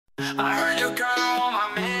I heard your girl on my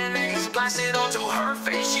mayonnaise, blasted onto her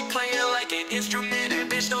face. She play it like an instrument, and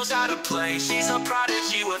bitch knows how to play. She's a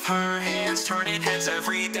prodigy with her hands, turning heads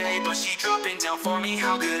every day. But she dropping down for me,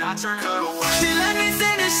 how could I turn her away? She let me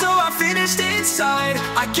finish, so I finished inside.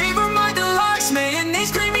 I gave her my deluxe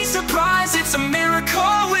mayonnaise, creamy surprise. It's a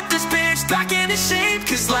miracle with this bitch back into shape.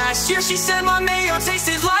 Cause last year she said my mayo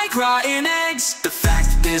tasted like rotten eggs. The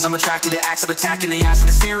fact is I'm attracted to acts of attacking the ass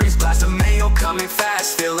with a serious blast of mayo coming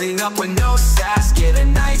fast, filling up with no sass. Get a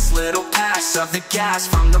nice little pass of the gas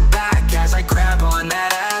from the back as I grab on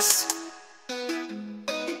that ass.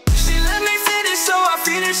 She let me finish, so I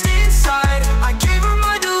finished inside. I gave her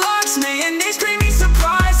my deluxe mayonnaise, creamy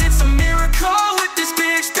surprise. It's a miracle with this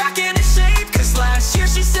bitch back into shape. Cause last year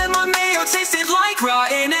she said my mayo tasted like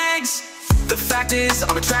rotten eggs. The fact is,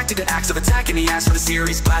 I'm attracted to acts of attacking the ass with a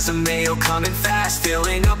serious glass of mayo coming fast,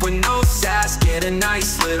 filling up with no sass. Get a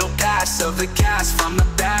nice little pass of the gas from the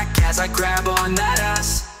back as I grab on that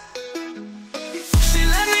ass. She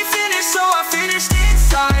let me finish, so I finished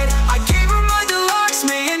inside. I gave her my deluxe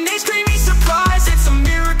mayonnaise, creamy surprise. It's a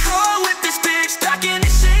miracle with this bitch back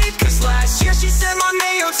into shape. Cause last year she said my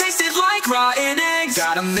mayo tasted like rotten eggs.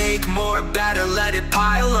 Gotta make more batter, let it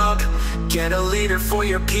pile up. Get a liter for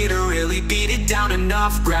your Peter, really beat it down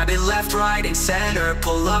enough. Grab it left, right, and center.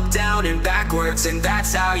 Pull up, down, and backwards, and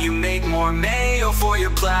that's how you make more mayo for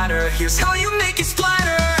your platter. Here's how you make it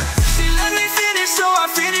splatter. She let me finish, so I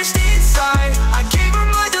finished inside. I gave her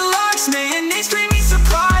my deluxe mayonnaise, creamy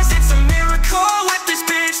surprise. It's a miracle with this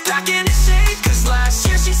bitch back into shape. Cause last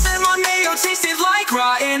year she said my mayo tasted like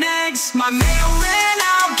rotten eggs. My mayo ran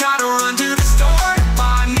out, gotta run to the store.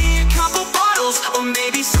 Buy me a couple bottles, or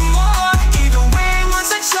maybe some more.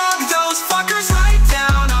 Chug those fuckers right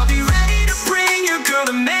down. I'll be ready to bring your girl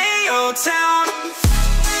to Mayo Town.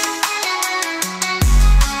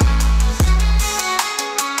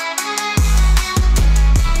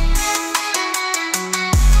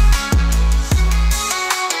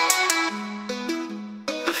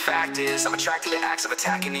 The fact is, I'm attracted to acts of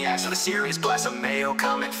attacking the ass with a serious blast of mayo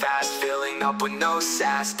coming fast, filling up with no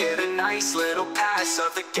sass. Get a nice little pass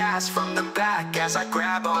of the gas from the back as I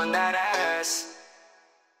grab on that